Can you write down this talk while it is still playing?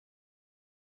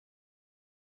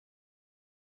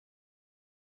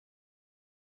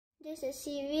This is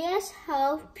CVS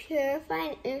Health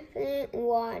Purified Infant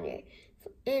Water,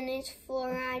 and it's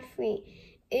fluoride free.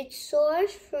 It's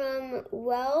sourced from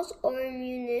wells or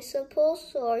municipal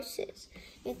sources.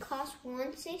 It costs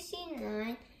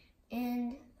 $1.69,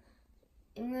 and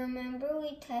remember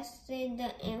we tested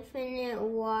the infinite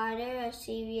water of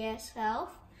CVS Health.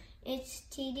 Its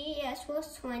TDS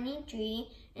was 23,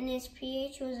 and its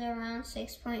pH was around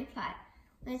 6.5.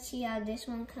 Let's see how this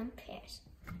one compares.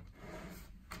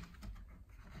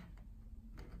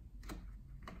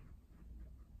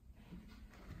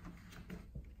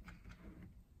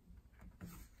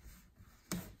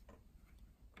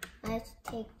 Let's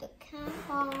take the cap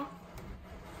off.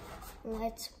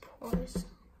 Let's pour some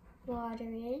water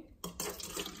in.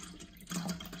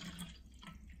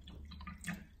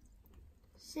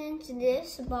 Since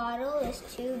this bottle is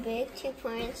too big to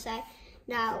pour inside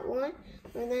that one,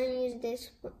 we're going to use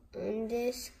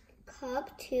this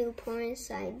cup to pour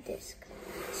inside this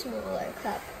smaller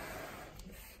cup.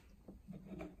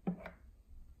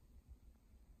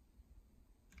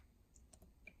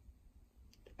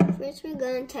 First, we're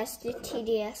going to test the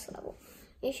TDS level.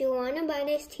 If you want to buy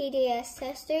this TDS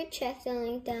tester, check the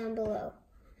link down below.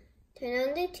 Turn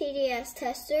on the TDS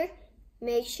tester,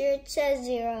 make sure it says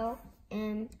 0,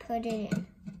 and put it in.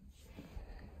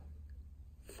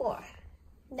 4.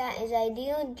 That is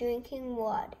ideal drinking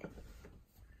water.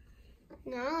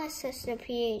 Now let's test the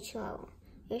pH level.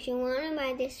 If you want to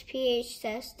buy this pH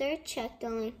tester, check the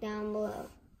link down below.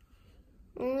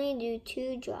 Only do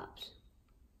 2 drops.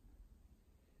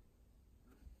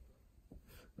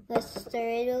 Let's stir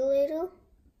it a little.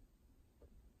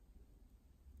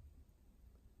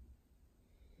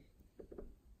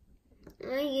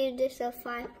 I give this a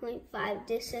 5.5.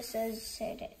 This is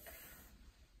acidic.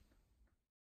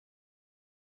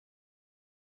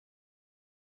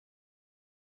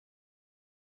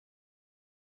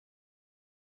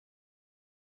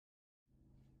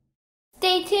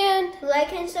 Stay tuned,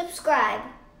 like and subscribe.